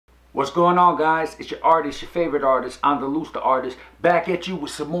What's going on, guys? It's your artist, your favorite artist, Andaluz the Artist, back at you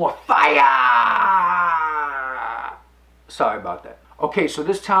with some more fire! Sorry about that. Okay, so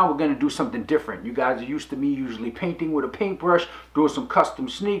this time we're going to do something different. You guys are used to me usually painting with a paintbrush, doing some custom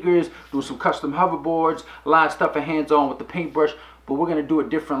sneakers, doing some custom hoverboards, a lot of stuff and hands-on with the paintbrush, but we're going to do it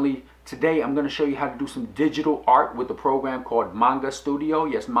differently. Today I'm going to show you how to do some digital art with a program called Manga Studio.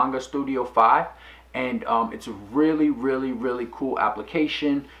 Yes, Manga Studio 5. And it's a really cool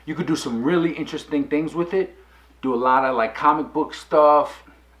application. You could do some really interesting things with it. Do a lot of like comic book stuff,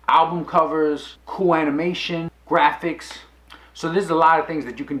 album covers, cool animation, graphics. So there's a lot of things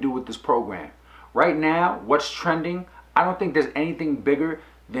that you can do with this program. Right now, what's trending? I don't think there's anything bigger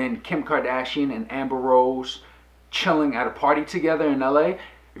than Kim Kardashian and Amber Rose chilling at a party together in LA.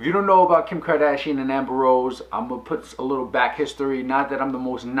 If you don't know about Kim Kardashian and Amber Rose, I'm going to put a little back history. Not that I'm the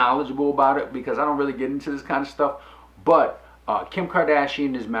most knowledgeable about it because I don't really get into this kind of stuff. But Kim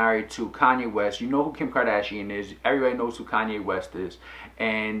Kardashian is married to Kanye West. You know who Kim Kardashian is. Everybody knows who Kanye West is.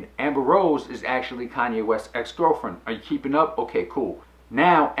 And Amber Rose is actually Kanye West's ex-girlfriend. Are you keeping up? Okay, cool.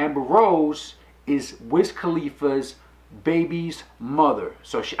 Now, Amber Rose is Wiz Khalifa's baby's mother.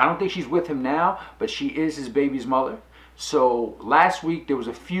 So I don't think she's with him now, but she is his baby's mother. So last week there was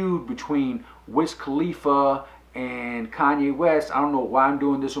a feud between Wiz Khalifa and Kanye West. I don't know why I'm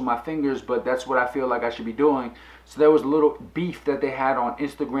doing this with my fingers, but that's what I feel like I should be doing. So there was a little beef that they had on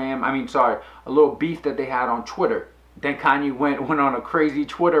Instagram. A little beef that they had on Twitter. Then Kanye went on a crazy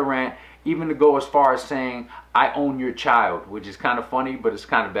Twitter rant, even to go as far as saying, "I own your child," which is kind of funny, but it's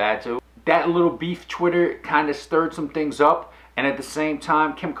kind of bad too. That little beef Twitter kind of stirred some things up. And at the same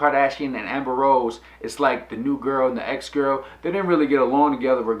time, Kim Kardashian and Amber Rose, it's like the new girl and the ex-girl. They didn't really get along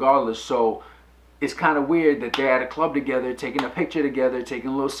together regardless. So it's kind of weird that they're at a club together, taking a picture together,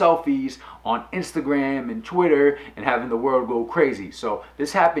 taking little selfies on Instagram and Twitter and having the world go crazy. So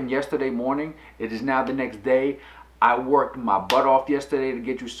this happened yesterday morning. It is now the next day. I worked my butt off yesterday to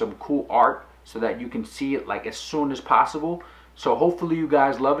get you some cool art so that you can see it like as soon as possible. So hopefully you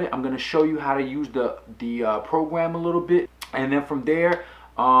guys love it. I'm going to show you how to use the program a little bit. And then from there,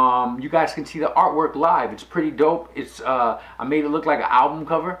 you guys can see the artwork live. It's pretty dope. I made it look like an album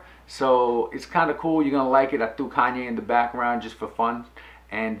cover. So it's kind of cool. You're going to like it. I threw Kanye in the background just for fun.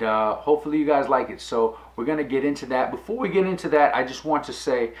 And hopefully you guys like it. So we're going to get into that. Before we get into that, I just want to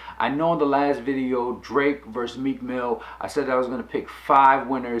say, I know in the last video, Drake versus Meek Mill, I said that I was going to pick 5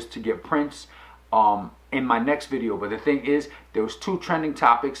 winners to get prints in my next video. But the thing is, there was 2 trending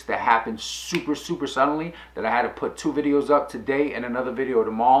topics that happened super suddenly that I had to put 2 videos up today and another video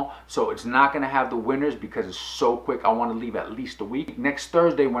tomorrow. So it's not going to have the winners because it's so quick. I want to leave at least a week. Next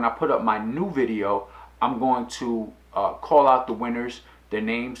Thursday, when I put up my new video, I'm going to call out the winners, their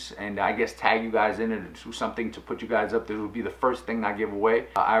names, and I guess tag you guys in it and do something to put you guys up. This will be the first thing I give away.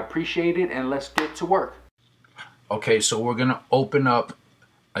 I appreciate it, and let's get to work. Okay, so we're going to open up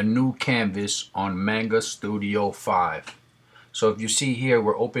a new canvas on Manga Studio 5. So if you see here,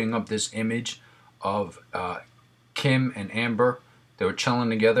 we're opening up this image of Kim and Amber. They were chilling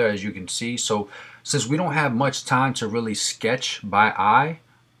together, as you can see. So since we don't have much time to really sketch by eye,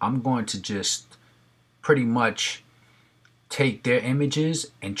 I'm going to just pretty much take their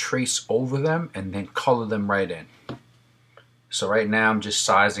images and trace over them and then color them right in. So right now I'm just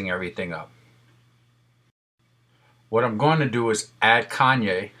sizing everything up. What I'm going to do is add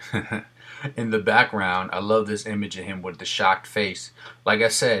Kanye in the background. I love this image of him with the shocked face. Like I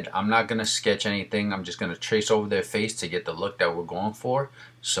said, I'm not going to sketch anything. I'm just going to trace over their face to get the look that we're going for.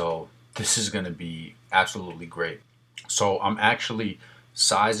 So this is going to be absolutely great. So I'm actually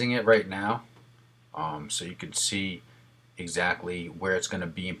sizing it right now so you can see exactly where it's going to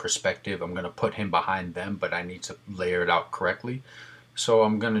be in perspective. I'm going to put him behind them, but I need to layer it out correctly. So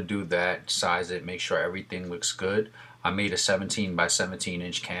I'm going to do that, size it, make sure everything looks good. I made a 17 by 17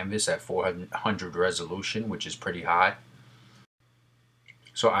 inch canvas at 400 resolution, which is pretty high.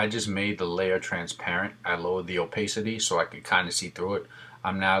 So I just made the layer transparent. I lowered the opacity so I could kind of see through it.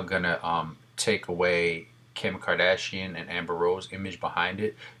 I'm now going to take away Kim Kardashian and Amber Rose image behind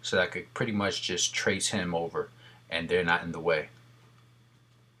it so that I could pretty much just trace him over and they're not in the way.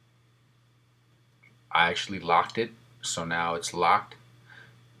 I actually locked it, so now it's locked.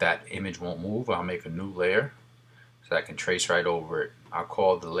 That image won't move. I'll make a new layer so I can trace right over it. I'll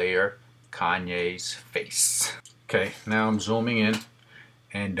call the layer Kanye's face. Okay, now I'm zooming in,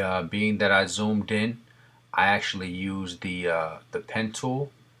 and being that I zoomed in, I actually used the pen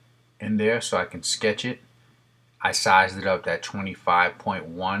tool in there so I can sketch it. I sized it up at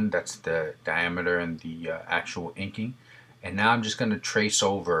 25.1. That's the diameter and the actual inking. And now I'm just going to trace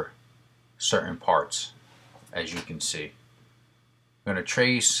over certain parts, as you can see. I'm going to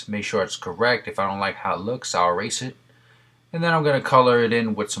trace, make sure it's correct. If I don't like how it looks, I'll erase it. And then I'm going to color it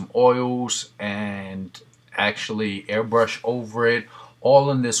in with some oils and actually airbrush over it, all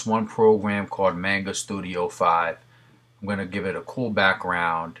in this one program called Manga Studio 5. I'm going to give it a cool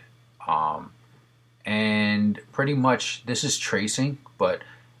background. And pretty much this is tracing, but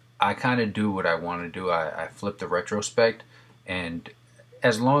I kind of do what I want to do. I flip the retrospect, and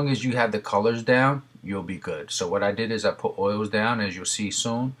as long as you have the colors down, you'll be good. So what I did is I put oils down, as you'll see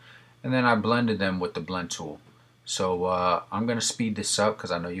soon, and then I blended them with the blend tool. So I'm going to speed this up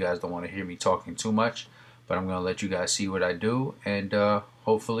because I know you guys don't want to hear me talking too much, but I'm going to let you guys see what I do, and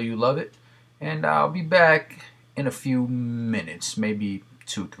hopefully you love it. And I'll be back in a few minutes, maybe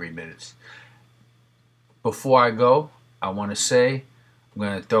 2-3 minutes. Before I go, I want to say I'm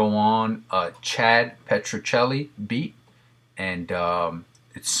going to throw on a Chad Petruccelli beat, and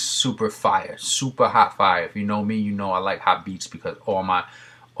it's super fire, super hot fire. If you know me, you know I like hot beats because all my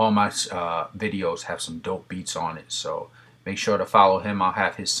videos have some dope beats on it. So make sure to follow him. I'll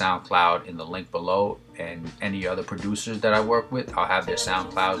have his SoundCloud in the link below, and any other producers that I work with, I'll have their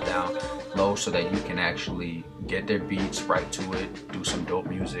SoundClouds down low so that you can actually get their beats, write to it, do some dope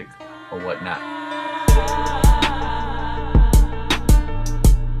music or whatnot.